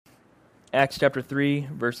Acts chapter 3,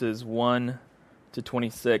 verses 1 to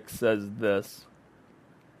 26 says this.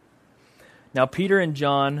 Now Peter and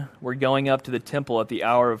John were going up to the temple at the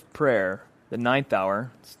hour of prayer, the 9th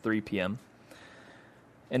hour, it's 3 p.m.,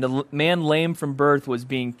 and a man lame from birth was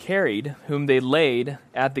being carried, whom they laid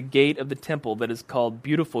at the gate of the temple that is called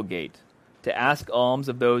Beautiful Gate, to ask alms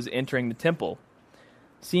of those entering the temple.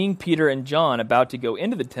 Seeing Peter and John about to go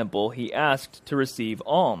into the temple, he asked to receive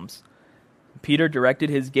alms. Peter directed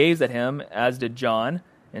his gaze at him, as did John,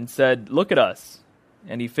 and said, "Look at us."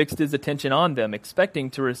 And he fixed his attention on them,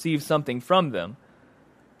 expecting to receive something from them.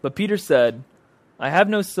 But Peter said, "I have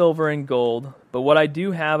no silver and gold, but what I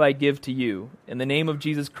do have I give to you. In the name of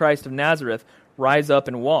Jesus Christ of Nazareth, rise up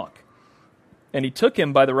and walk." And he took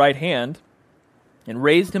him by the right hand and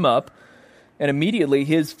raised him up, and immediately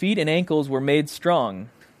his feet and ankles were made strong.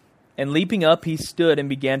 And leaping up, he stood and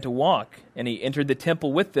began to walk. And he entered the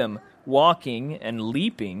temple with them, walking and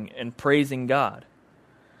leaping and praising God.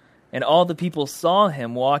 And all the people saw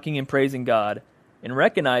him walking and praising God, and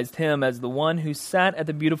recognized him as the one who sat at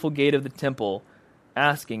the beautiful gate of the temple,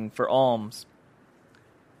 asking for alms.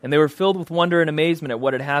 And they were filled with wonder and amazement at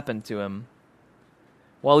what had happened to him.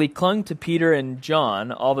 While he clung to Peter and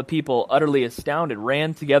John, all the people, utterly astounded,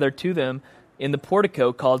 ran together to them in the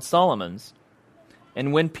portico called Solomon's.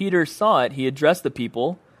 And when Peter saw it, he addressed the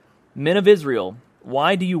people, "Men of Israel,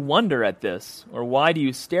 why do you wonder at this? Or why do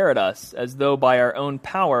you stare at us, as though by our own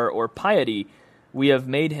power or piety we have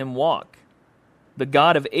made him walk? The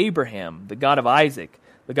God of Abraham, the God of Isaac,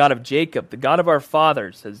 the God of Jacob, the God of our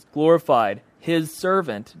fathers, has glorified his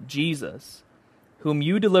servant Jesus, whom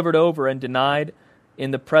you delivered over and denied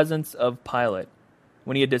in the presence of Pilate,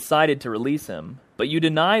 when he had decided to release him. But you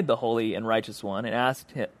denied the holy and righteous one, and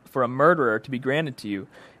asked for a murderer to be granted to you,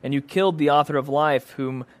 and you killed the author of life,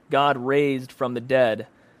 whom God raised from the dead.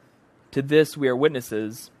 To this we are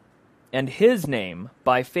witnesses. And his name,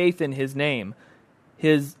 by faith in his name,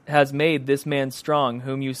 has made this man strong,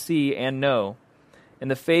 whom you see and know.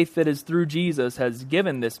 And the faith that is through Jesus has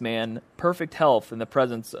given this man perfect health in the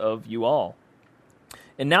presence of you all.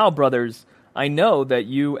 And now, brothers, I know that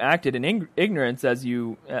you acted in ignorance as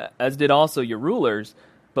did also your rulers,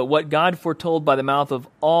 but what God foretold by the mouth of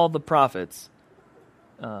all the prophets,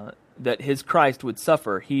 that his Christ would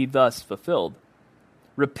suffer, he thus fulfilled.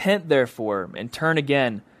 Repent, therefore, and turn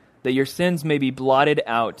again, that your sins may be blotted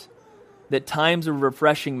out, that times of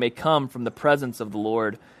refreshing may come from the presence of the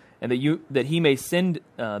Lord, and that he may send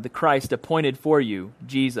the Christ appointed for you,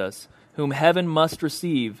 Jesus, whom heaven must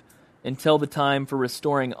receive until the time for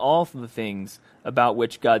restoring all the things about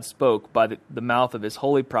which God spoke by the mouth of his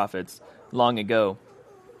holy prophets long ago.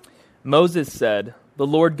 Moses said, "The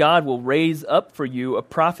Lord God will raise up for you a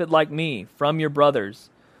prophet like me from your brothers.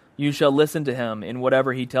 You shall listen to him in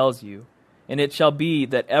whatever he tells you. And it shall be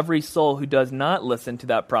that every soul who does not listen to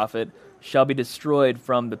that prophet shall be destroyed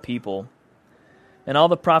from the people." And all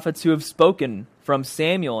the prophets who have spoken from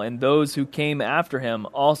Samuel and those who came after him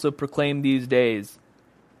also proclaim these days.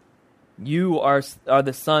 You are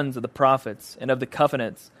the sons of the prophets and of the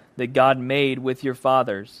covenants that God made with your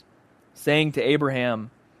fathers, saying to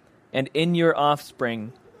Abraham, "And in your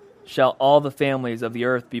offspring shall all the families of the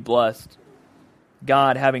earth be blessed."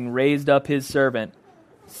 God, having raised up his servant,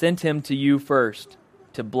 sent him to you first,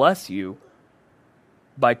 to bless you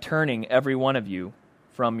by turning every one of you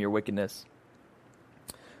from your wickedness.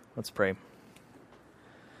 Let's pray.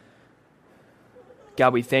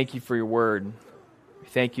 God, we thank you for your word. We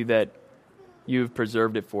thank you that you've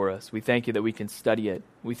preserved it for us. We thank you that we can study it.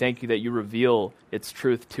 We thank you that you reveal its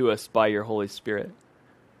truth to us by your Holy Spirit.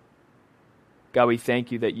 God, we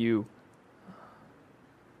thank you that you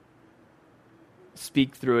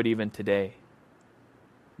speak through it even today.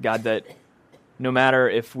 God, that no matter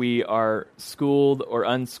if we are schooled or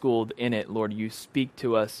unschooled in it, Lord, you speak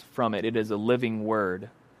to us from it. It is a living word.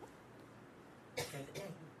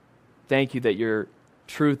 Thank you that your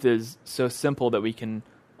truth is so simple that we can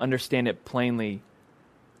understand it plainly,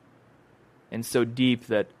 and so deep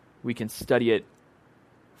that we can study it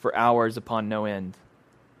for hours upon no end.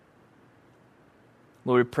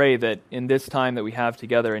 Lord, we pray that in this time that we have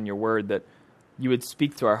together in your word, that you would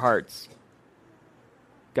speak to our hearts.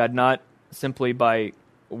 God, not simply by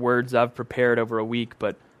words I've prepared over a week,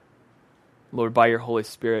 but, Lord, by your Holy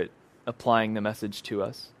Spirit applying the message to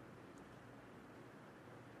us.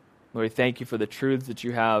 Lord, we thank you for the truths that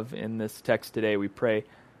you have in this text today. We pray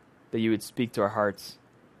that you would speak to our hearts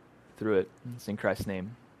through it. It's in Christ's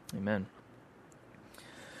name. Amen.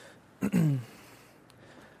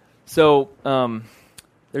 So,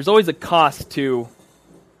 there's always a cost to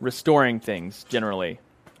restoring things, generally.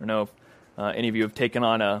 I don't know if any of you have taken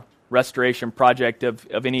on a restoration project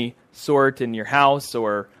of any sort in your house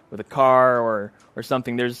or with a car or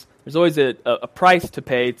something, there's always a price to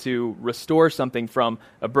pay to restore something from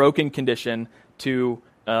a broken condition to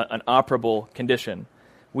an operable condition.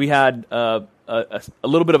 We had a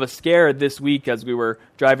little bit of a scare this week as we were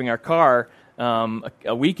driving our car.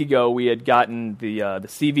 A week ago, we had gotten the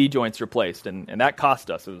CV joints replaced, and that cost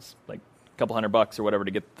us. It was like a couple $100 or whatever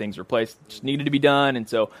to get things replaced. It just needed to be done, and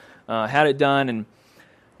so had it done.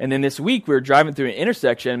 And then this week, we were driving through an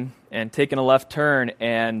intersection and taking a left turn,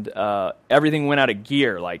 and everything went out of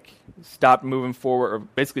gear, like stopped moving forward, or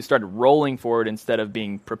basically started rolling forward instead of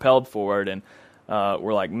being propelled forward. And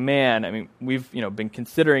we're like, man, I mean, we've been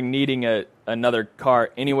considering needing another car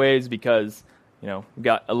anyways because we've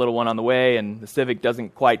got a little one on the way, and the Civic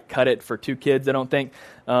doesn't quite cut it for 2 kids, I don't think.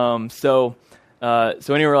 So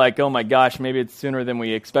anyway, we're like, oh my gosh, maybe it's sooner than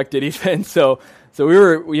we expected even. So we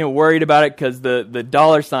were worried about it because the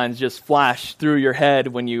dollar signs just flash through your head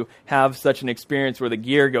when you have such an experience where the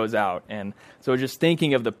gear goes out. And so just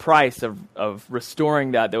thinking of the price of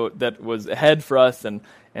restoring that was ahead for us, and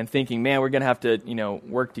thinking, man, we're going to have to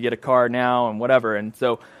work to get a car now and whatever. And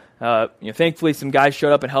so thankfully some guys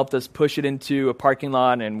showed up and helped us push it into a parking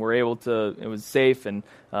lot, and we're able to. It was safe and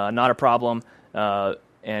not a problem.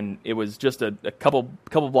 And it was just a couple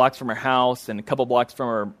blocks from our house and a couple blocks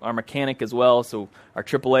from our mechanic as well. So our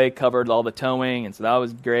AAA covered all the towing, and so that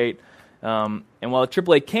was great. And while the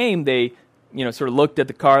AAA came, they sort of looked at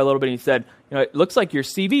the car a little bit, and he said, it looks like your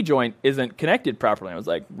CV joint isn't connected properly. And I was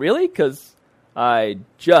like, really? Because I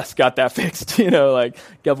just got that fixed, like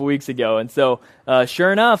a couple weeks ago. And so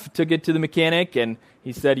sure enough, took it to the mechanic, and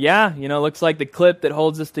he said, yeah, looks like the clip that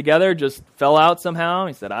holds this together just fell out somehow.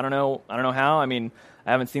 He said, I don't know how. I mean,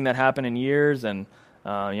 I haven't seen that happen in years, and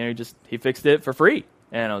he fixed it for free.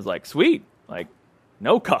 And I was like, sweet, like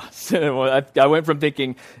no cost. I went from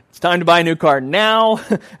thinking it's time to buy a new car now,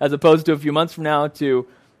 as opposed to a few months from now, to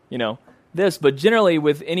this. But generally,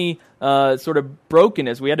 with any sort of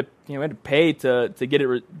brokenness, we had to pay to get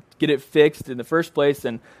it fixed in the first place.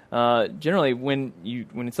 And generally, when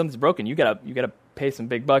something's broken, you gotta pay some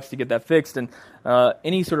big bucks to get that fixed. And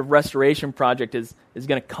any sort of restoration project is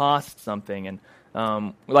going to cost something. And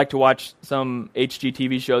we like to watch some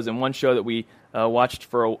HGTV shows, and one show that we watched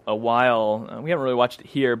for a while, we haven't really watched it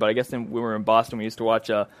here, but I guess when we were in Boston, we used to watch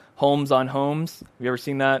Homes on Homes. Have you ever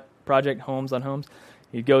seen that project, Homes on Homes?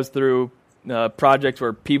 He goes through projects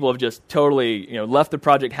where people have just totally left the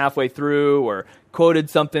project halfway through, or quoted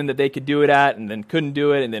something that they could do it at and then couldn't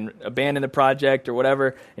do it, and then abandoned the project or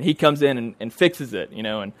whatever, and he comes in and fixes it,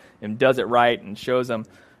 and does it right and shows them.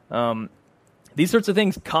 These sorts of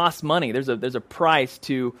things cost money. There's a price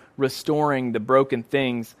to restoring the broken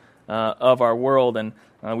things of our world, and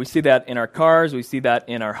we see that in our cars, we see that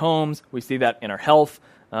in our homes, we see that in our health.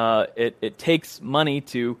 It takes money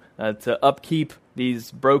to upkeep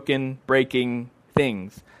these breaking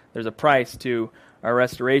things. There's a price to our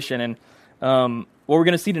restoration, and what we're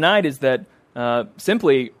going to see tonight is that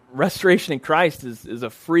simply restoration in Christ is a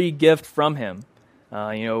free gift from Him.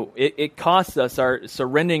 It costs us our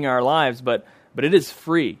surrendering our lives, but it is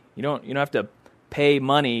free. You don't have to pay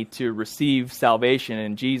money to receive salvation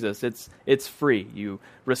in Jesus. It's free. You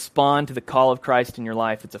respond to the call of Christ in your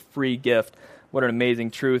life. It's a free gift. What an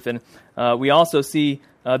amazing truth! And we also see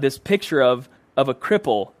this picture of a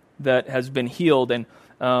cripple that has been healed. And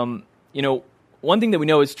one thing that we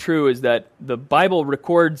know is true is that the Bible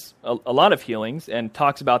records a lot of healings and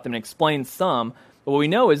talks about them and explains some. But what we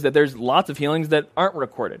know is that there's lots of healings that aren't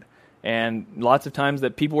recorded, and lots of times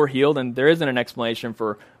that people were healed and there isn't an explanation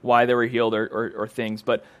for why they were healed or things.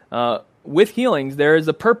 But with healings, there is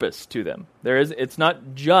a purpose to them. It's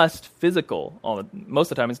not just physical.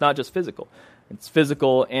 Most of the time, it's not just physical. It's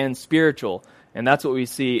physical and spiritual, and that's what we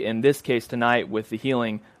see in this case tonight with the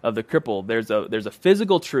healing of the cripple. There's a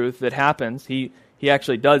physical truth that happens. He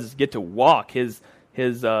actually does get to walk. His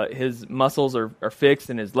muscles are fixed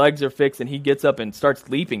and his legs are fixed, and he gets up and starts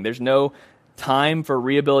leaping. There's no time for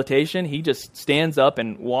rehabilitation. He just stands up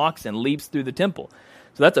and walks and leaps through the temple.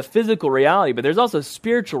 So that's a physical reality, but there's also a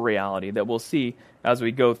spiritual reality that we'll see as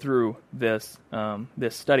we go through this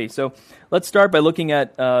study. So let's start by looking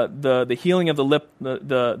at the healing of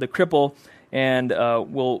the cripple, and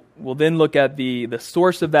we'll then look at the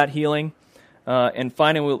source of that healing, and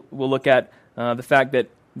finally we'll look at the fact that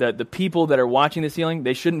the people that are watching this healing,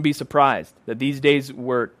 they shouldn't be surprised that these days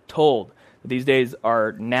were told, that these days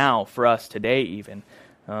are now for us today even.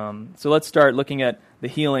 So let's start looking at the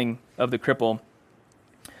healing of the cripple.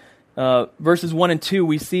 Verses 1 and 2,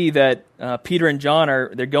 we see that Peter and John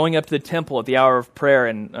they're going up to the temple at the hour of prayer,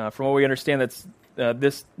 and from what we understand, that's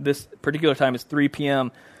this particular time is 3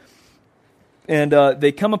 p.m. And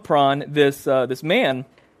they come upon this man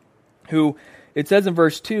who, it says in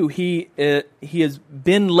verse 2, he has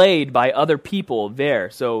been laid by other people there.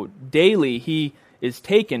 So daily he is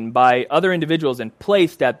taken by other individuals and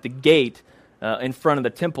placed at the gate in front of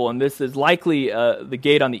the temple. And this is likely the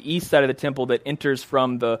gate on the east side of the temple that enters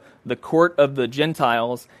from the court of the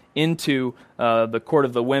Gentiles into the court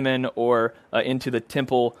of the women, or into the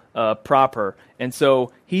temple proper. And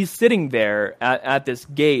so he's sitting there at this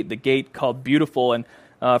gate, the gate called Beautiful. And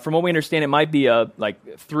from what we understand, it might be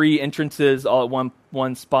like 3 entrances all at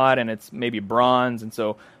one spot, and it's maybe bronze. And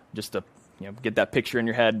so just to get that picture in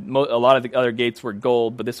your head, a lot of the other gates were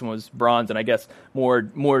gold, but this one was bronze, and I guess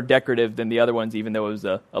more decorative than the other ones, even though it was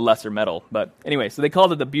a lesser metal. But anyway, so they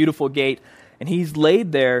called it the Beautiful Gate, and he's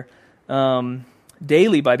laid there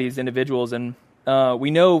daily by these individuals. And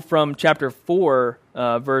we know from chapter 4,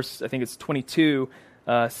 verse, I think it's 22,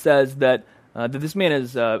 says that this man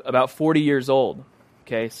is about 40 years old.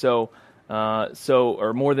 Okay, so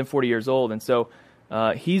or more than 40 years old. And so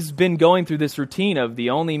he's been going through this routine of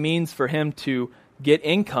the only means for him to get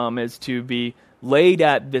income is to be laid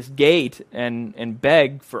at this gate and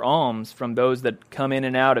beg for alms from those that come in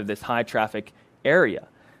and out of this high traffic area.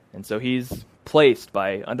 And so he's placed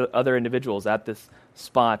by other individuals at this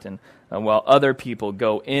spot, and while other people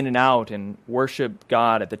go in and out and worship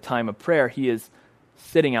God at the time of prayer, he is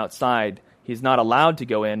sitting outside. He's not allowed to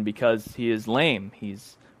go in because he is lame.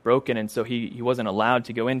 He's broken, and so he wasn't allowed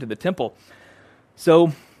to go into the temple.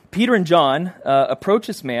 So Peter and John approach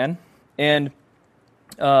this man, and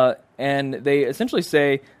they essentially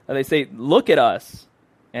say, "Look at us."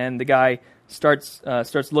 And the guy starts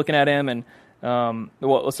looking at him, and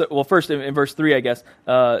first in verse 3, I guess,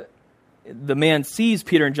 the man sees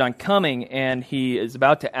Peter and John coming, and he is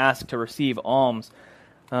about to ask to receive alms.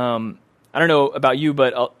 I don't know about you,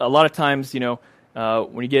 but a lot of times, when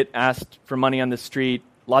you get asked for money on the street,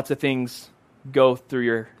 lots of things go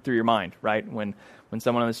through your mind, right? When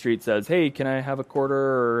someone on the street says, "Hey, can I have a quarter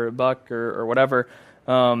or a buck or whatever?"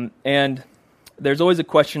 And there's always a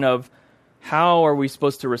question of how are we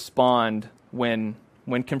supposed to respond when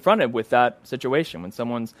confronted with that situation, when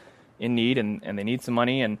someone's in need and they need some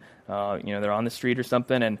money, and they're on the street or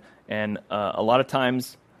something, and a lot of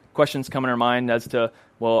times questions come in our mind as to,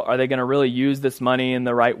 well, are they going to really use this money in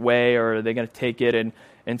the right way, or are they going to take it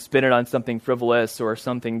and spend it on something frivolous or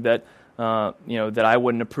something that that I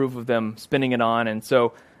wouldn't approve of them spending it on? And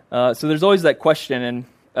so there's always that question,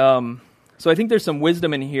 and so I think there's some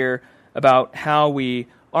wisdom in here about how we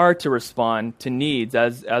are to respond to needs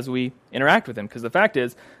as we interact with them. Because the fact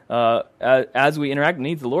is, as we interact with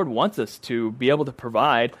needs, the Lord wants us to be able to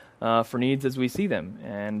provide for needs as we see them,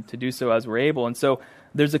 and to do so as we're able. And so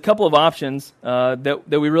there's a couple of options that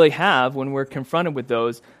we really have when we're confronted with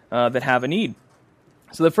those that have a need.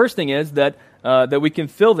 So the first thing is that we can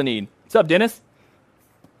fill the need. What's up, Dennis?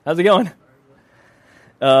 How's it going?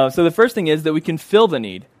 So the first thing is that we can fill the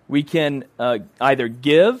need. We can either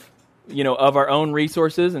give of our own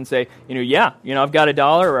resources and say, I've got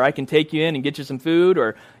 $1, or I can take you in and get you some food,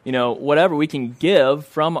 or, whatever. We can give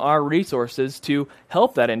from our resources to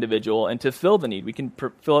help that individual and to fill the need. We can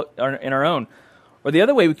fill it in our own. Or the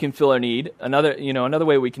other way we can fill our need, another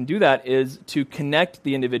way we can do that is to connect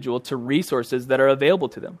the individual to resources that are available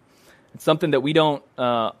to them. It's something that we don't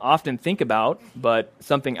often think about, but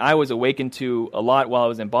something I was awakened to a lot while I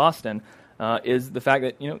was in Boston, is the fact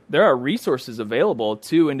that there are resources available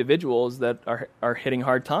to individuals that are hitting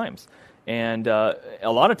hard times, and a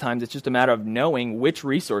lot of times it's just a matter of knowing which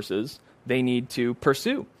resources they need to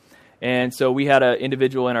pursue. And so we had an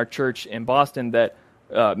individual in our church in Boston that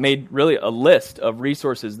made really a list of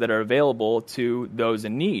resources that are available to those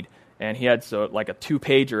in need, and he had like a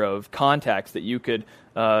 2-pager of contacts that you could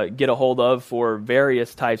get a hold of for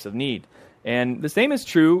various types of need. And the same is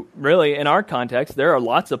true, really, in our context. There are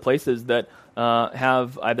lots of places that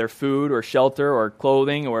have either food or shelter or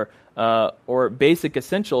clothing or basic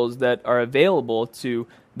essentials that are available to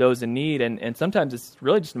those in need. And sometimes it's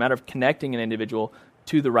really just a matter of connecting an individual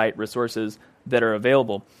to the right resources that are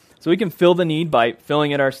available. So we can fill the need by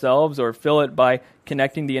filling it ourselves, or fill it by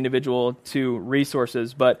connecting the individual to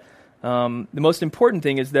resources. But the most important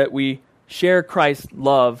thing is that we share Christ's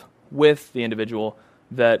love with the individual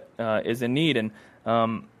that is in need. And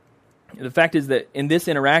the fact is that in this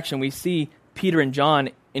interaction, we see Peter and John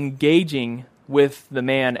engaging with the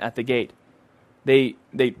man at the gate. They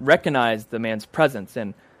recognize the man's presence.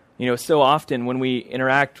 And so often when we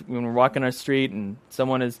interact, when we're walking on the street and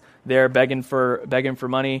someone is there begging for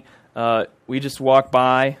money, we just walk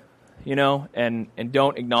by, and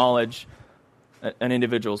don't acknowledge an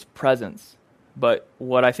individual's presence. But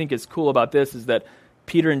what I think is cool about this is that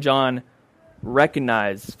Peter and John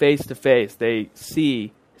recognize face to face, they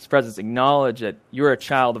see his presence, acknowledge that you're a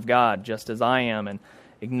child of God just as I am, and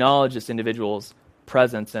acknowledge this individual's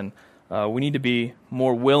presence. And we need to be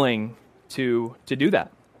more willing to do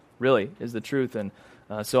that, really, is the truth. And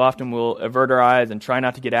so often we'll avert our eyes and try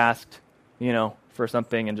not to get asked, for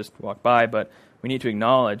something and just walk by, but we need to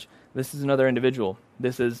acknowledge this is another individual.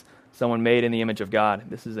 This is someone made in the image of God.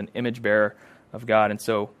 This is an image bearer of God. And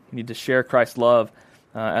so we need to share Christ's love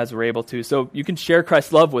as we're able to. So you can share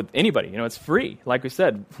Christ's love with anybody. It's free. Like we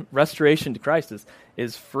said, restoration to Christ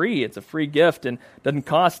is free. It's a free gift and doesn't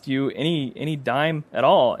cost you any dime at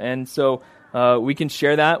all. And so we can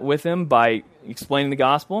share that with them by explaining the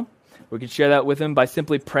gospel. We can share that with them by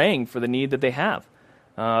simply praying for the need that they have.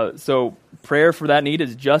 So prayer for that need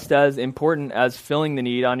is just as important as filling the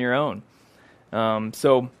need on your own.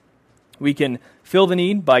 So we can fill the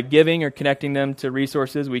need by giving or connecting them to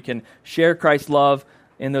resources. We can share Christ's love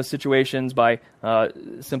in those situations by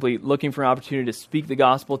simply looking for an opportunity to speak the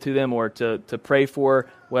gospel to them or to pray for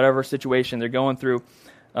whatever situation they're going through.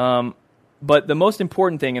 But the most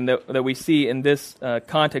important thing that we see in this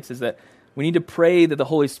context is that we need to pray that the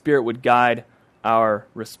Holy Spirit would guide our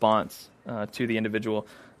response to the individual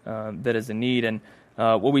that is in need. And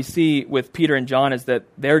what we see with Peter and John is that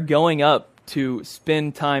they're going up to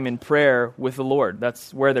spend time in prayer with the Lord.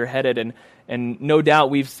 That's where they're headed. And no doubt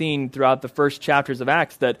we've seen throughout the first chapters of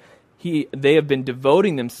Acts that they have been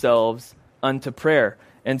devoting themselves unto prayer.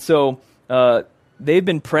 And so they've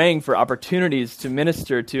been praying for opportunities to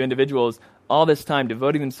minister to individuals all this time,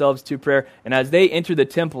 devoting themselves to prayer. And as they entered the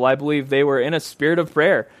temple, I believe they were in a spirit of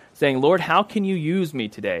prayer, saying, Lord, how can you use me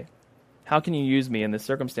today? How can you use me in this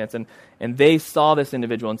circumstance? And they saw this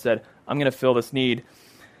individual and said, I'm going to fill this need.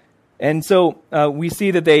 And so we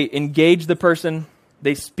see that they engage the person,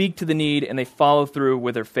 they speak to the need, and they follow through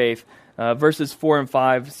with their faith. Verses 4 and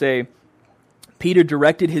 5 say, Peter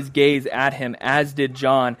directed his gaze at him, as did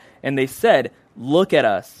John, and they said, look at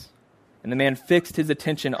us. And the man fixed his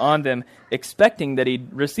attention on them, expecting that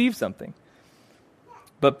he'd receive something.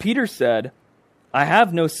 But Peter said, I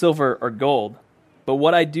have no silver or gold, but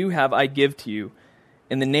what I do have I give to you.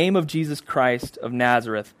 In the name of Jesus Christ of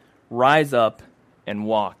Nazareth, rise up and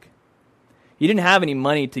walk. He didn't have any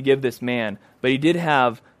money to give this man, but he did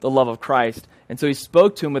have the love of Christ. And so he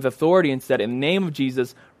spoke to him with authority and said, in the name of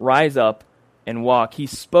Jesus, rise up and walk. He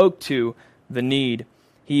spoke to the need.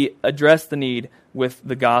 He addressed the need with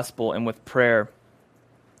the gospel and with prayer.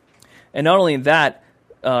 And not only that,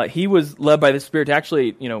 he was led by the Spirit to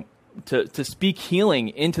actually, to speak healing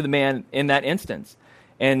into the man in that instance.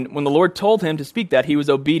 And when the Lord told him to speak that, he was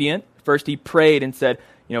obedient. First he prayed and said,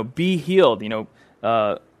 be healed.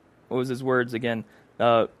 What was his words again?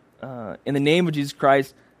 In the name of Jesus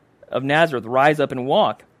Christ of Nazareth, rise up and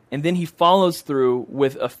walk. And then he follows through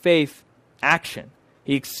with a faith action.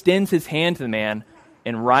 He extends his hand to the man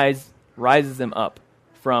and rises him up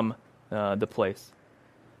from the place.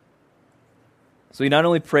 So he not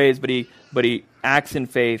only prays, but he acts in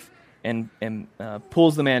faith and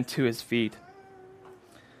pulls the man to his feet.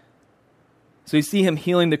 So you see him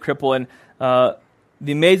healing the cripple, and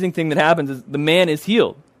the amazing thing that happens is the man is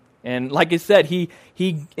healed. And like I said, he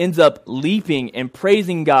ends up leaping and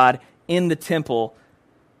praising God in the temple.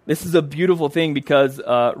 This is a beautiful thing because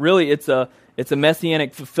really it's a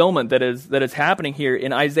messianic fulfillment that is happening here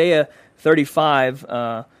in Isaiah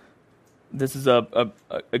 35. This is a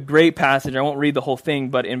great passage. I won't read the whole thing,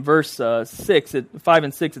 but in verse 5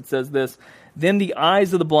 and 6 it says this: Then the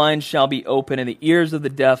eyes of the blind shall be open, and the ears of the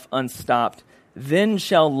deaf unstopped. Then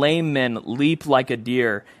shall lame men leap like a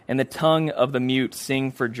deer, and the tongue of the mute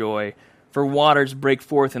sing for joy. For waters break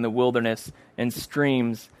forth in the wilderness, and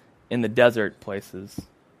streams in the desert places.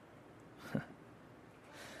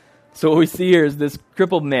 So what we see here is this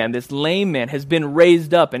crippled man, this lame man, has been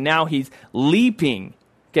raised up, and now he's leaping.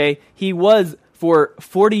 Okay, he was for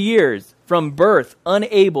 40 years from birth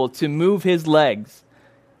unable to move his legs,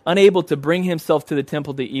 unable to bring himself to the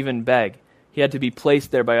temple to even beg. He had to be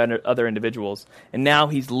placed there by other individuals. And now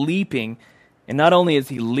he's leaping, and not only is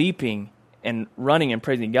he leaping and running and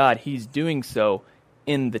praising God, he's doing so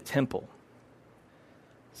in the temple.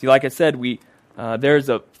 See, like I said, there's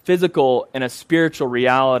a physical and a spiritual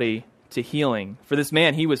reality to healing. For this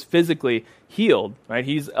man, he was physically healed, right?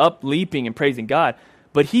 He's up leaping and praising God.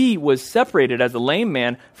 But he was separated as a lame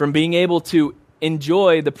man from being able to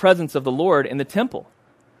enjoy the presence of the Lord in the temple.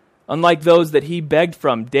 Unlike those that he begged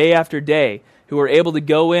from day after day, who were able to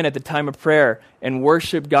go in at the time of prayer and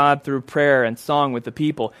worship God through prayer and song with the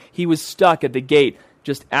people, he was stuck at the gate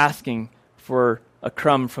just asking for a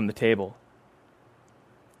crumb from the table.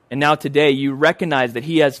 And now today you recognize that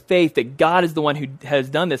he has faith that God is the one who has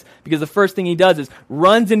done this, because the first thing he does is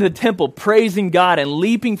runs into the temple praising God and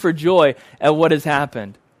leaping for joy at what has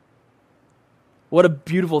happened. What a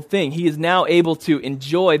beautiful thing. He is now able to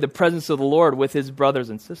enjoy the presence of the Lord with his brothers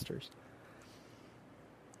and sisters.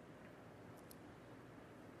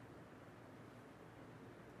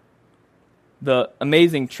 The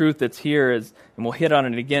amazing truth that's here is, and we'll hit on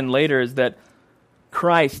it again later, is that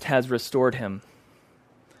Christ has restored him.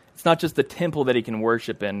 It's not just the temple that he can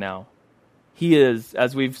worship in now. He is,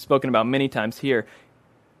 as we've spoken about many times here,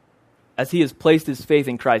 as he has placed his faith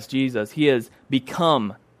in Christ Jesus, he has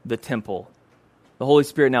become the temple. The Holy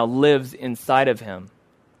Spirit now lives inside of him.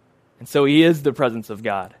 And so he is the presence of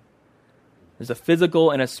God. There's a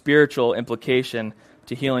physical and a spiritual implication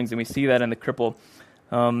to healings, and we see that in the cripple.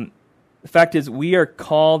 The fact is, we are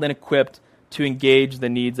called and equipped to engage the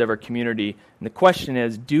needs of our community. And the question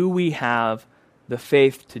is, do we have the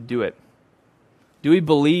faith to do it? Do we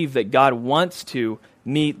believe that God wants to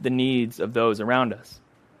meet the needs of those around us?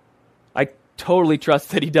 I totally trust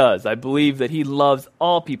that he does. I believe that he loves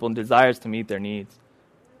all people and desires to meet their needs.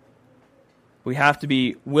 We have to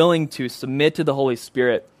be willing to submit to the Holy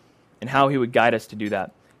Spirit and how he would guide us to do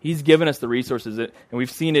that. He's given us the resources, and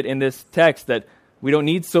we've seen it in this text that we don't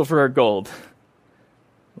need silver or gold.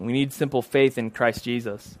 We need simple faith in Christ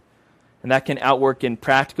Jesus. And that can outwork in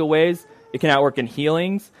practical ways. It can outwork in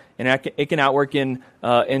healings, and it can outwork in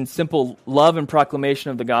simple love and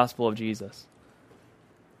proclamation of the gospel of Jesus.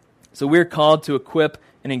 So we're called to equip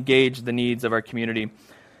and engage the needs of our community.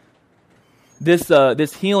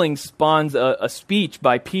 This healing spawns a speech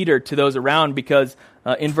by Peter to those around, because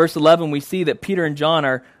in verse 11 we see that Peter and John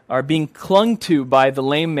are being clung to by the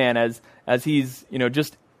lame man as he's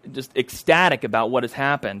just ecstatic about what has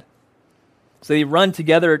happened. So they run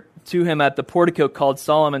together to him at the portico called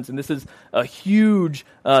Solomon's, and this is a huge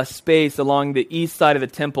space along the east side of the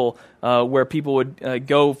temple where people would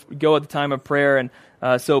go at the time of prayer,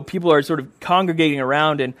 and so people are sort of congregating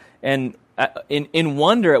around and in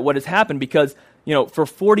wonder at what has happened, because for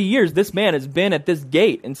 40 years this man has been at this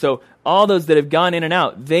gate, and so all those that have gone in and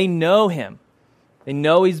out, they know him. They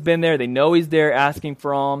know he's been there. They know he's there asking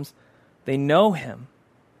for alms. They know him.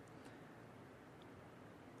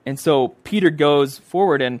 And so Peter goes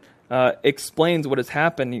forward and explains what has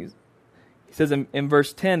happened. He says in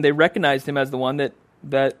verse 10, they recognized him as the one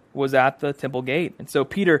that was at the temple gate. And so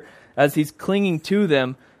Peter, as he's clinging to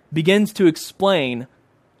them, begins to explain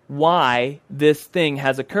why this thing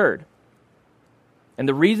has occurred. And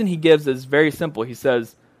the reason he gives is very simple. He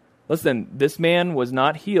says, listen, this man was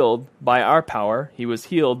not healed by our power. He was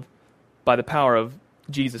healed by the power of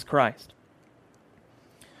Jesus Christ.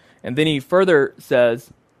 And then he further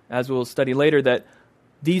says, as we'll study later, that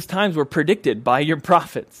these times were predicted by your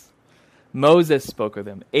prophets. Moses spoke of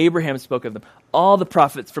them. Abraham spoke of them. All the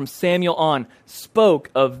prophets from Samuel on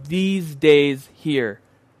spoke of these days here.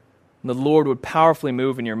 And the Lord would powerfully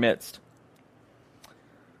move in your midst.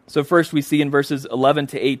 So first we see in verses 11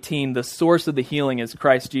 to 18, the source of the healing is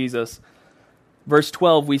Christ Jesus. Verse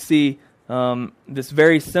 12, we see this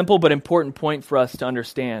very simple but important point for us to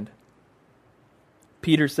understand.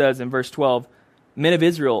 Peter says in verse 12, men of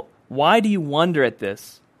Israel, why do you wonder at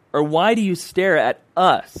this? Or why do you stare at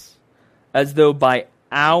us as though by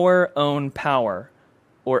our own power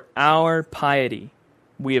or our piety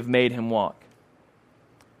we have made him walk?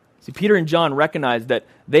 See, Peter and John recognize that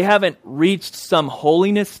they haven't reached some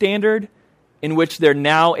holiness standard in which they're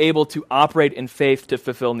now able to operate in faith to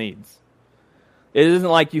fulfill needs. It isn't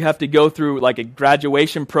like you have to go through like a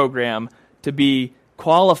graduation program to be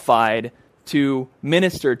qualified to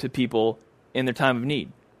minister to people in their time of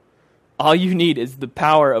need. All you need is the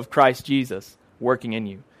power of Christ Jesus working in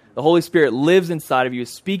you. The Holy Spirit lives inside of you,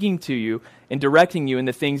 speaking to you and directing you in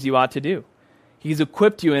the things you ought to do. He's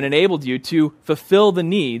equipped you and enabled you to fulfill the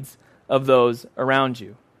needs of those around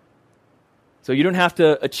you. So you don't have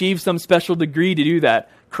to achieve some special degree to do that.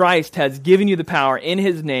 Christ has given you the power in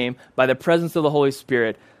his name by the presence of the Holy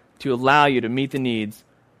Spirit to allow you to meet the needs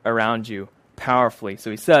around you powerfully.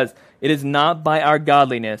 So he says, it is not by our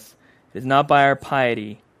godliness, it is not by our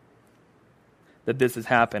piety that this has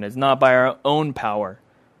happened. It's not by our own power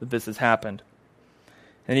that this has happened.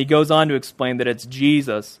 And he goes on to explain that it's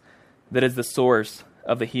Jesus that is the source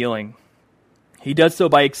of the healing. He does so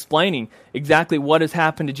by explaining exactly what has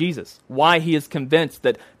happened to Jesus, why he is convinced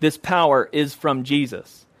that this power is from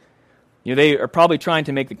Jesus. They are probably trying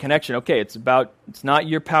to make the connection. Okay, it's not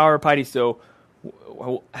your power or piety. So,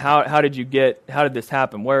 how did this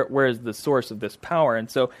happen? Where is the source of this power? And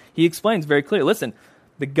so he explains very clearly. Listen,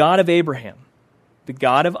 the God of Abraham, the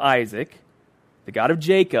God of Isaac, the God of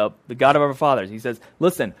Jacob, the God of our fathers. He says,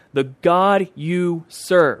 listen, the God you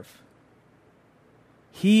serve,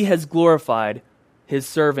 he has glorified his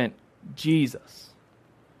servant Jesus.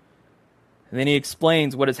 And then he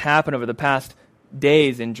explains what has happened over the past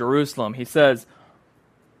days in Jerusalem. He says,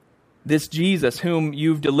 this Jesus whom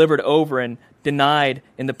you've delivered over and denied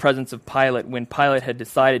in the presence of Pilate when Pilate had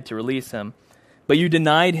decided to release him. But you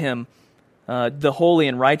denied him, the holy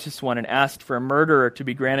and righteous one, and asked for a murderer to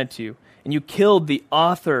be granted to you. And you killed the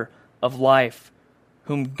author of life,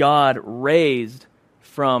 whom God raised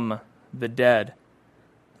from the dead.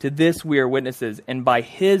 To this we are witnesses, and by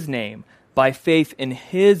his name, by faith in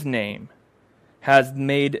his name, has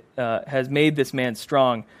made this man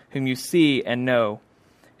strong, whom you see and know.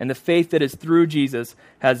 And the faith that is through Jesus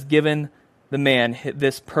has given the man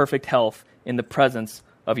this perfect health in the presence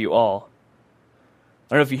of you all.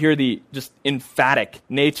 I don't know if you hear the just emphatic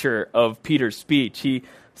nature of Peter's speech. He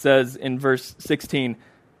says in verse 16,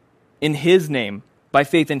 in his name, by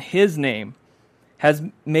faith in his name, has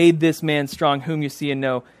made this man strong, whom you see and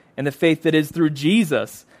know. And the faith that is through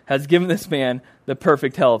Jesus has given this man the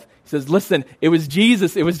perfect health. He says, listen, it was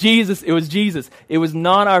Jesus, it was Jesus, it was Jesus. It was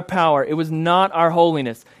not our power, it was not our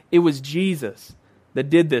holiness. It was Jesus that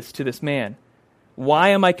did this to this man. Why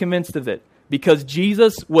am I convinced of it? Because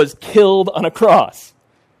Jesus was killed on a cross,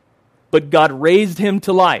 but God raised him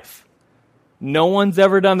to life. No one's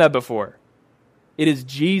ever done that before. It is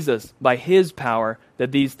Jesus, by his power,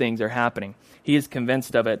 that these things are happening. He is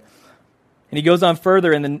convinced of it. And he goes on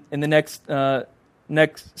further in the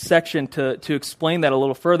next section to explain that a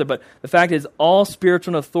little further. But the fact is, all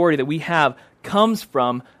spiritual authority that we have comes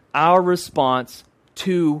from our response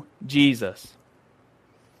to Jesus.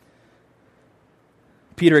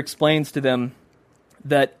 Peter explains to them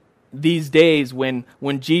that these days when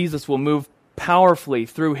Jesus will move powerfully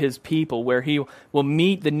through his people, where he will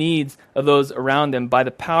meet the needs of those around him by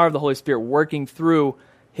the power of the Holy Spirit working through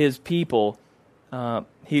his people,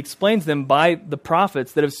 he explains them by the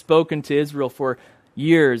prophets that have spoken to Israel for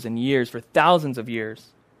years and years, for thousands of years.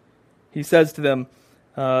 He says to them,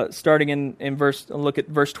 starting in look at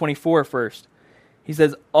verse 24 first. He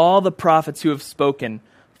says, all the prophets who have spoken,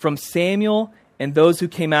 from Samuel and those who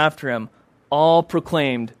came after him, all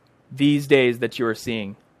proclaimed these days that you are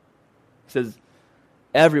seeing. He says,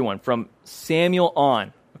 everyone from Samuel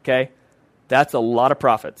on, okay? That's a lot of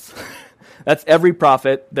prophets. That's every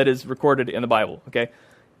prophet that is recorded in the Bible, okay?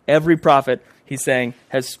 Every prophet, he's saying,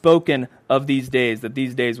 has spoken of these days, that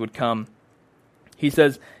these days would come. He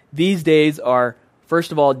says, these days are,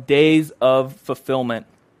 first of all, days of fulfillment.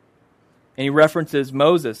 And he references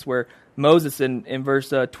Moses, where Moses in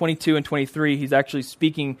verse 22 and 23, he's actually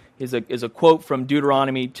speaking, is a quote from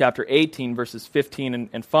Deuteronomy chapter 18, verses 15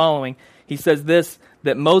 and following. He says this,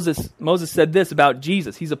 that Moses said this about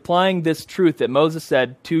Jesus. He's applying this truth that Moses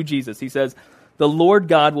said to Jesus. He says, the Lord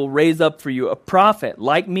God will raise up for you a prophet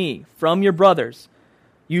like me from your brothers.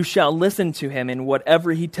 You shall listen to him in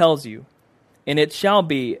whatever he tells you. And it shall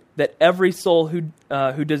be that every soul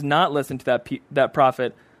who does not listen to that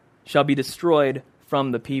prophet shall be destroyed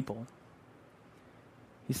from the people.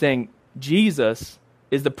 He's saying Jesus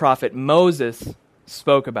is the prophet Moses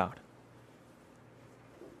spoke about.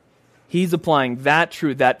 He's applying that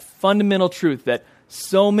truth, that fundamental truth that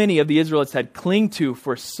so many of the Israelites had clung to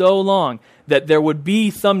for so long, that there would be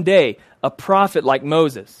someday a prophet like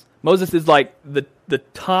Moses. Moses is like the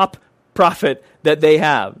top prophet that they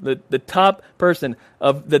have, the top person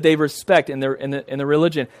that they respect in the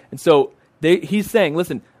religion. And so he's saying,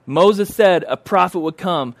 listen, Moses said a prophet would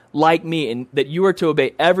come like me, and that you are to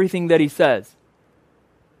obey everything that he says.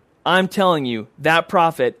 I'm telling you, that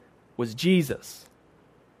prophet was Jesus.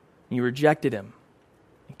 You rejected him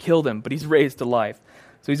and killed him, but he's raised to life.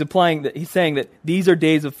 So he's saying that these are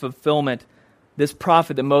days of fulfillment. This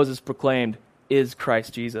prophet that Moses proclaimed is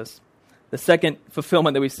Christ Jesus. The second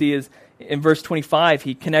fulfillment that we see is in verse 25.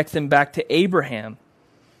 He connects him back to Abraham.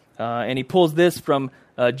 And he pulls this from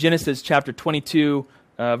Genesis chapter 22,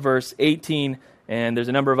 verse 18. And there's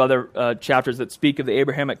a number of other chapters that speak of the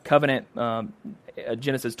Abrahamic covenant,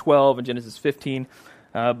 Genesis 12 and Genesis 15.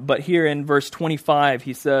 But here in verse 25,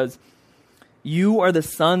 he says, you are the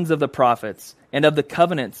sons of the prophets and of the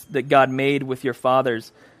covenants that God made with your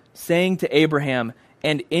fathers, saying to Abraham,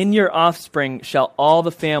 and in your offspring shall all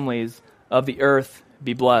the families of the earth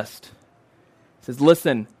be blessed. He says,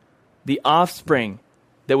 listen, the offspring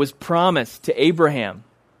that was promised to Abraham,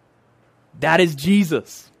 that is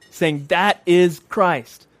Jesus. Saying that is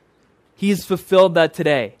Christ. He has fulfilled that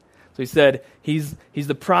today. So he said, he's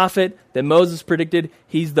the prophet that Moses predicted.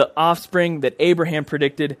 He's the offspring that Abraham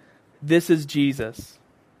predicted. This is Jesus.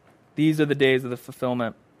 These are the days of the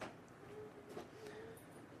fulfillment.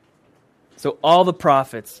 So all the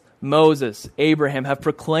prophets, Moses, Abraham, have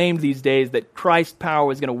proclaimed these days that Christ's power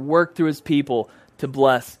was going to work through his people to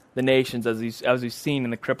bless the nations, as we've seen in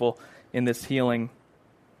the cripple in this healing.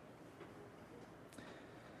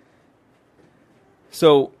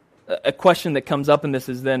 So a question that comes up in this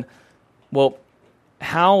is then, well,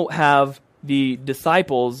 how have the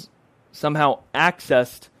disciples somehow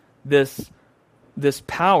accessed this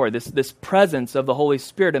power, this presence of the Holy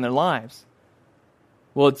Spirit in their lives?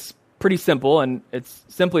 Well, it's pretty simple, and it's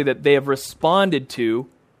simply that they have responded to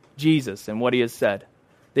Jesus and what he has said.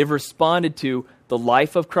 They've responded to the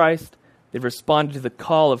life of Christ. They've responded to the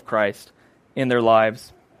call of Christ in their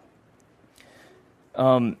lives.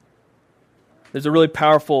 There's a really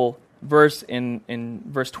powerful verse in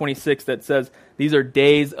verse 26 that says, these are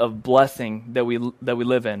days of blessing that we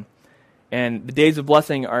live in. And the days of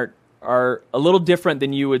blessing are a little different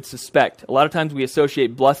than you would suspect. A lot of times we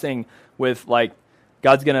associate blessing with, like,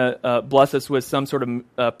 God's going to bless us with some sort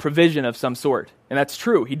of provision of some sort. And that's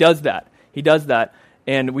true. He does that. He does that.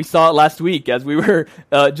 And we saw it last week as we were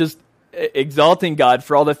just exalting God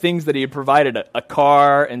for all the things that he had provided, a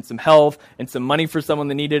car and some health and some money for someone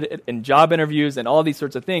that needed it and job interviews and all these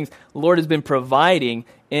sorts of things. The Lord has been providing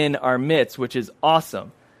in our midst, which is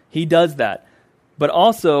awesome. He does that. But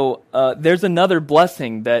also, there's another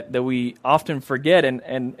blessing that we often forget,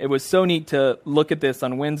 and it was so neat to look at this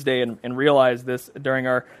on Wednesday and realize this during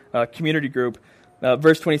our community group.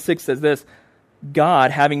 Verse 26 says this,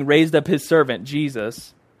 God, having raised up his servant,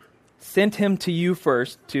 Jesus, sent him to you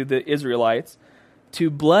first, to the Israelites,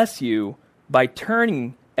 to bless you by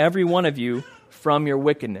turning every one of you from your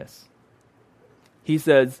wickedness. He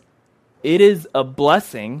says, it is a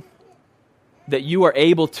blessing that you are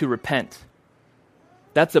able to repent.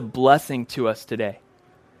 That's a blessing to us today.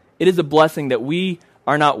 It is a blessing that we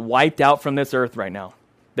are not wiped out from this earth right now,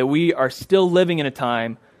 that we are still living in a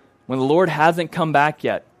time when the Lord hasn't come back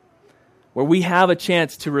yet, where we have a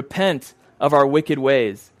chance to repent of our wicked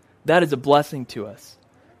ways. That is a blessing to us.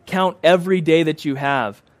 Count every day that you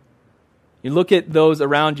have. You look at those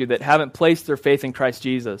around you that haven't placed their faith in Christ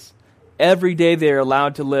Jesus. Every day they are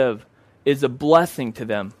allowed to live is a blessing to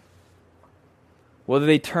them. Whether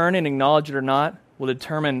they turn and acknowledge it or not will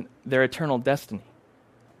determine their eternal destiny.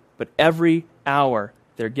 But every hour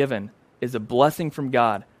they're given is a blessing from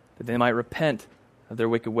God that they might repent of their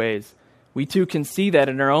wicked ways. We too can see that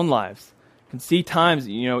in our own lives. Can see times,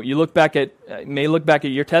 you may look back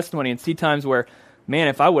at your testimony and see times where, man,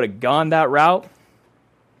 if I would have gone that route,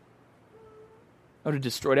 I would have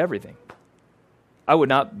destroyed everything. I would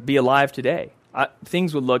not be alive today.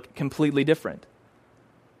 Things would look completely different.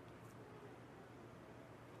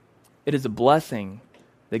 It is a blessing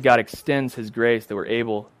that God extends his grace that we're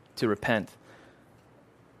able to repent.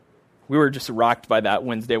 We were just rocked by that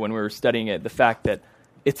Wednesday when we were studying it, the fact that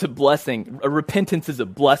it's a blessing. Repentance is a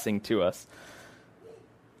blessing to us.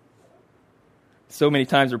 So many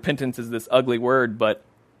times repentance is this ugly word, but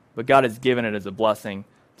God has given it as a blessing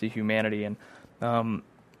to humanity. And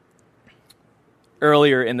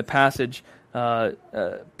earlier in the passage,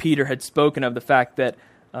 Peter had spoken of the fact that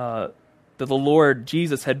the Lord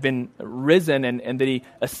Jesus had been risen and that he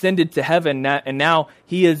ascended to heaven, and now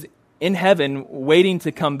he is in heaven waiting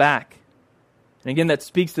to come back. And again, that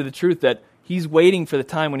speaks to the truth that he's waiting for the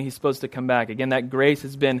time when he's supposed to come back. Again, that grace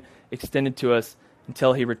has been extended to us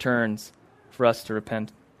until he returns for us to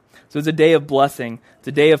repent. So it's a day of blessing. It's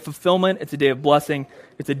a day of fulfillment. It's a day of blessing.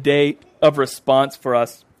 It's a day of response for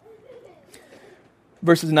us.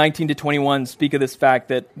 Verses 19 to 21 speak of this fact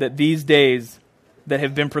that these days that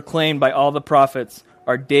have been proclaimed by all the prophets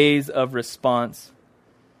are days of response.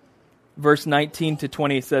 Verse 19 to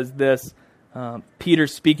 20 says this, Peter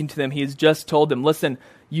speaking to them, he has just told them, listen,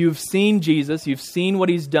 you've seen Jesus, you've seen what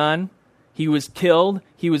he's done. He was killed,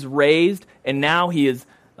 he was raised, and now he is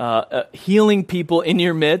healing people in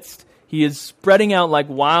your midst. He is spreading out like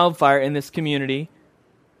wildfire in this community.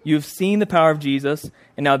 You've seen the power of Jesus,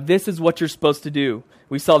 and now this is what you're supposed to do.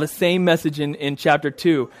 We saw the same message in chapter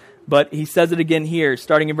 2, but he says it again here,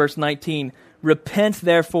 starting in verse 19. Repent,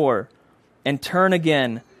 therefore, and turn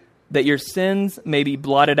again, that your sins may be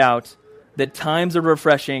blotted out, that times of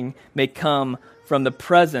refreshing may come from the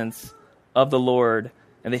presence of the Lord,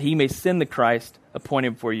 and that he may send the Christ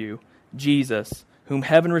appointed for you, Jesus, whom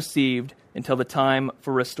heaven received until the time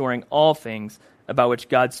for restoring all things, about which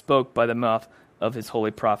God spoke by the mouth of his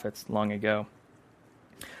holy prophets long ago.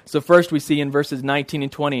 So first we see in verses 19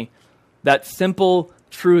 and 20 that simple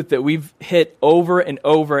truth that we've hit over and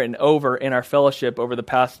over and over in our fellowship over the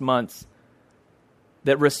past months,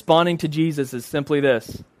 that responding to Jesus is simply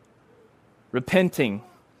this: repenting,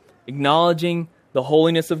 acknowledging the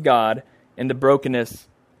holiness of God and the brokenness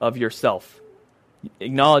of yourself,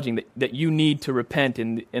 acknowledging that you need to repent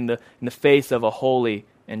in the face of a holy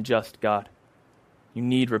and just God. You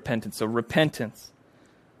need repentance. So repentance.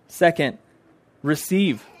 Second,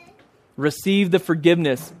 receive. Receive the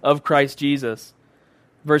forgiveness of Christ Jesus.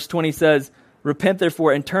 Verse 20 says, repent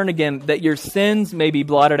therefore and turn again, that your sins may be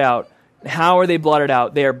blotted out. How are they blotted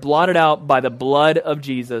out? They are blotted out by the blood of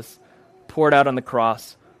Jesus poured out on the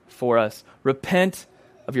cross for us. Repent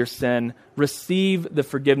of your sin. Receive the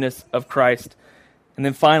forgiveness of Christ. And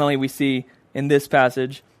then finally we see in this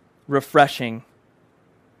passage, refreshing.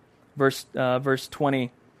 Verse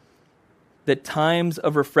 20, that times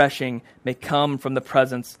of refreshing may come from the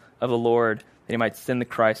presence of the Lord, that he might send the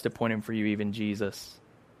Christ appointed for you, even Jesus.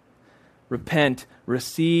 Repent,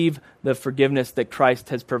 receive the forgiveness that Christ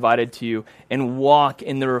has provided to you, and walk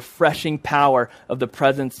in the refreshing power of the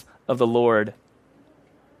presence of the Lord.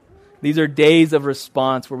 These are days of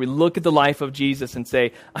response where we look at the life of Jesus and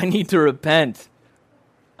say, I need to repent.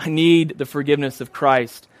 I need the forgiveness of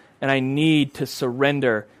Christ, and I need to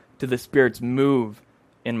surrender to the Spirit's move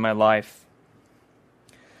in my life.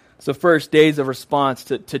 So first, days of response,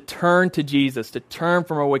 to turn to Jesus, to turn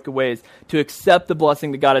from our wicked ways, to accept the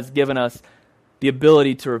blessing that God has given us, the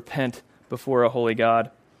ability to repent before a holy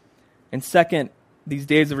God. And second, these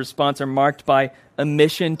days of response are marked by a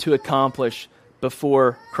mission to accomplish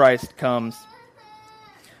before Christ comes.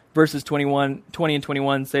 Verses 20 and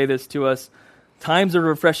 21 say this to us. Times of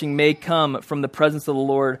refreshing may come from the presence of the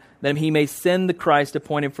Lord, that he may send the Christ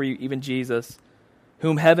appointed for you, even Jesus,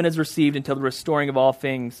 whom heaven has received until the restoring of all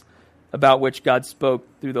things, about which God spoke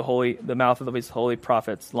through the mouth of his holy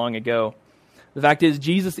prophets long ago. The fact is,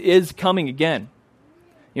 Jesus is coming again.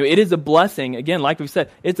 It is a blessing, again, like we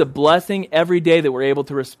said, it's a blessing every day that we're able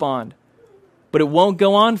to respond. But it won't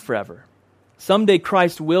go on forever. Someday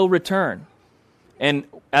Christ will return. And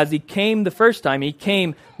as he came the first time, he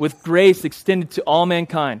came with grace extended to all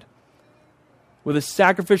mankind, with a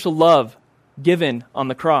sacrificial love given on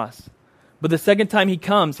the cross. But the second time he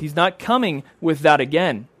comes, he's not coming with that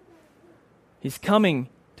again. He's coming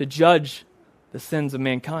to judge the sins of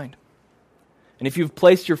mankind. And if you've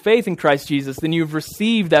placed your faith in Christ Jesus, then you've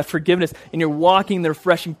received that forgiveness and you're walking in the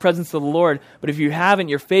refreshing presence of the Lord. But if you haven't,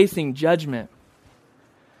 you're facing judgment.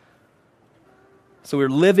 So we're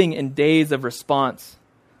living in days of response.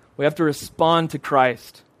 We have to respond to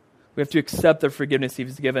Christ. We have to accept the forgiveness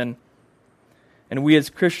he's given. And we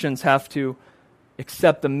as Christians have to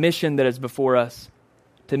accept the mission that is before us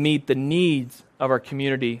to meet the needs of our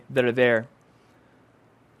community that are there.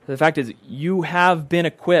 The fact is, you have been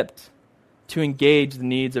equipped to engage the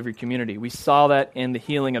needs of your community. We saw that in the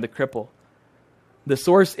healing of the cripple. The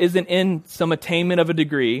source isn't in some attainment of a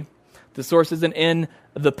degree. The source isn't in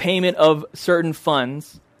the payment of certain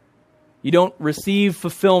funds. You don't receive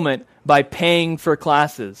fulfillment by paying for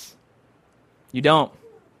classes. You don't.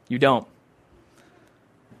 You don't.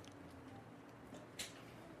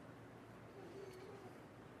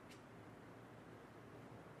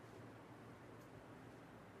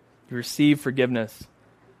 You receive forgiveness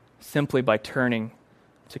simply by turning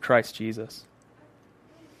to Christ Jesus.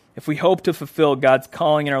 If we hope to fulfill God's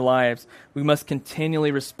calling in our lives, we must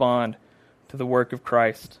continually respond to the work of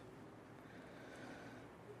Christ.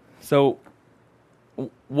 So,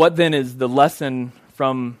 what then is the lesson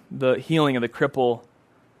from the healing of the cripple?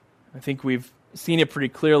 I think we've seen it pretty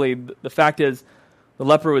clearly. The fact is, the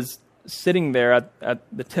leper was sitting there at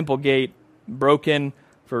the temple gate, broken.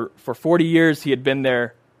 For 40 years he had been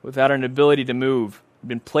there without an ability to move, had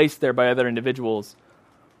been placed there by other individuals.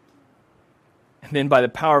 And then by the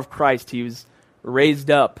power of Christ, he was raised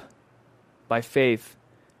up by faith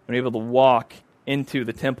and able to walk into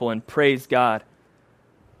the temple and praise God.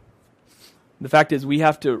 The fact is, we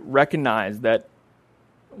have to recognize that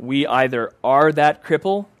we either are that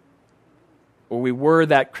cripple or we were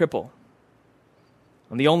that cripple.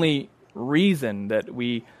 And the only reason that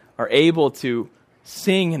we are able to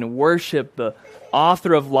sing and worship the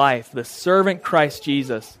author of life, the servant Christ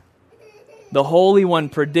Jesus, the Holy One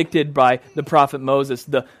predicted by the prophet Moses,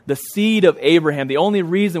 the seed of Abraham, the only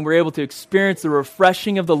reason we're able to experience the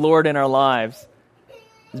refreshing of the Lord in our lives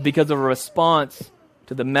is because of a response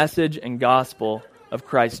to the message and gospel of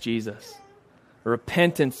Christ Jesus. A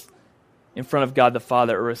repentance in front of God the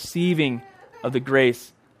Father, a receiving of the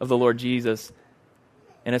grace of the Lord Jesus,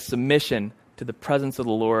 and a submission to the presence of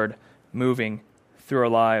the Lord moving through our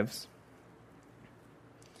lives.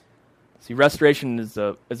 See, restoration is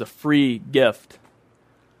a free gift.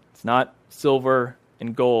 It's not silver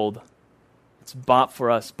and gold. It's bought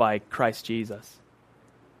for us by Christ Jesus.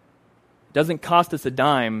 It doesn't cost us a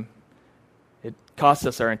dime. It costs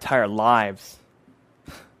us our entire lives.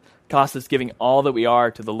 costs us giving all that we are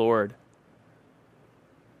to the Lord.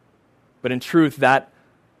 But in truth, that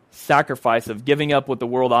sacrifice of giving up what the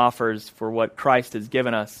world offers for what Christ has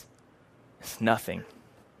given us is nothing.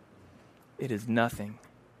 It is nothing.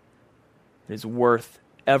 It is worth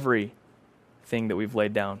everything that we've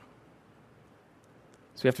laid down.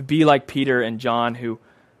 So we have to be like Peter and John who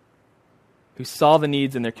saw the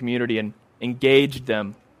needs in their community and engaged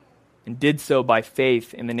them and did so by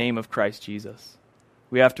faith in the name of Christ Jesus.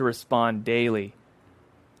 We have to respond daily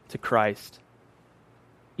to Christ.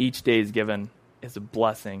 Each day is given is a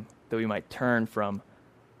blessing that we might turn from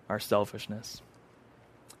our selfishness.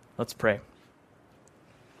 Let's pray.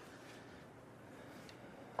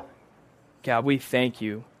 God, we thank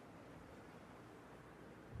you.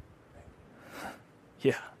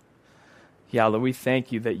 Yeah, Lord, we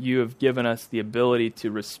thank you that you have given us the ability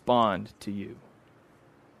to respond to you.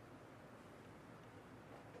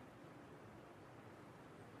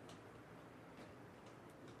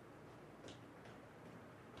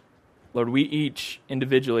 Lord, we each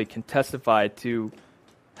individually can testify to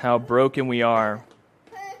how broken we are,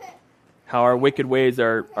 how our wicked ways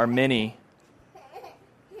are many,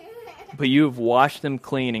 but you have washed them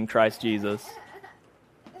clean in Christ Jesus.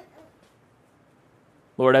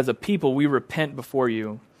 Lord, as a people, we repent before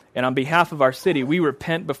you. And on behalf of our city, we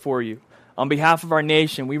repent before you. On behalf of our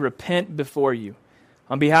nation, we repent before you.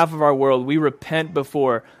 On behalf of our world, we repent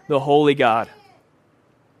before the holy God.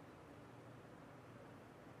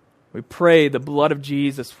 We pray the blood of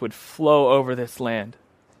Jesus would flow over this land.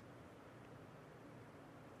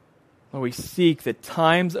 Lord, we seek that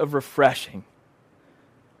times of refreshing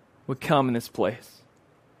would come in this place.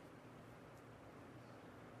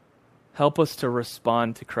 Help us to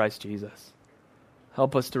respond to Christ Jesus.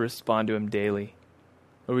 Help us to respond to him daily.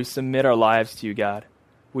 Lord, we submit our lives to you, God.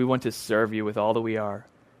 We want to serve you with all that we are.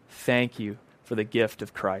 Thank you for the gift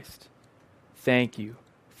of Christ. Thank you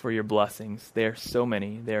for your blessings. They are so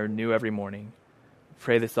many. They are new every morning.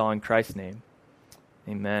 Pray this all in Christ's name.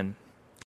 Amen.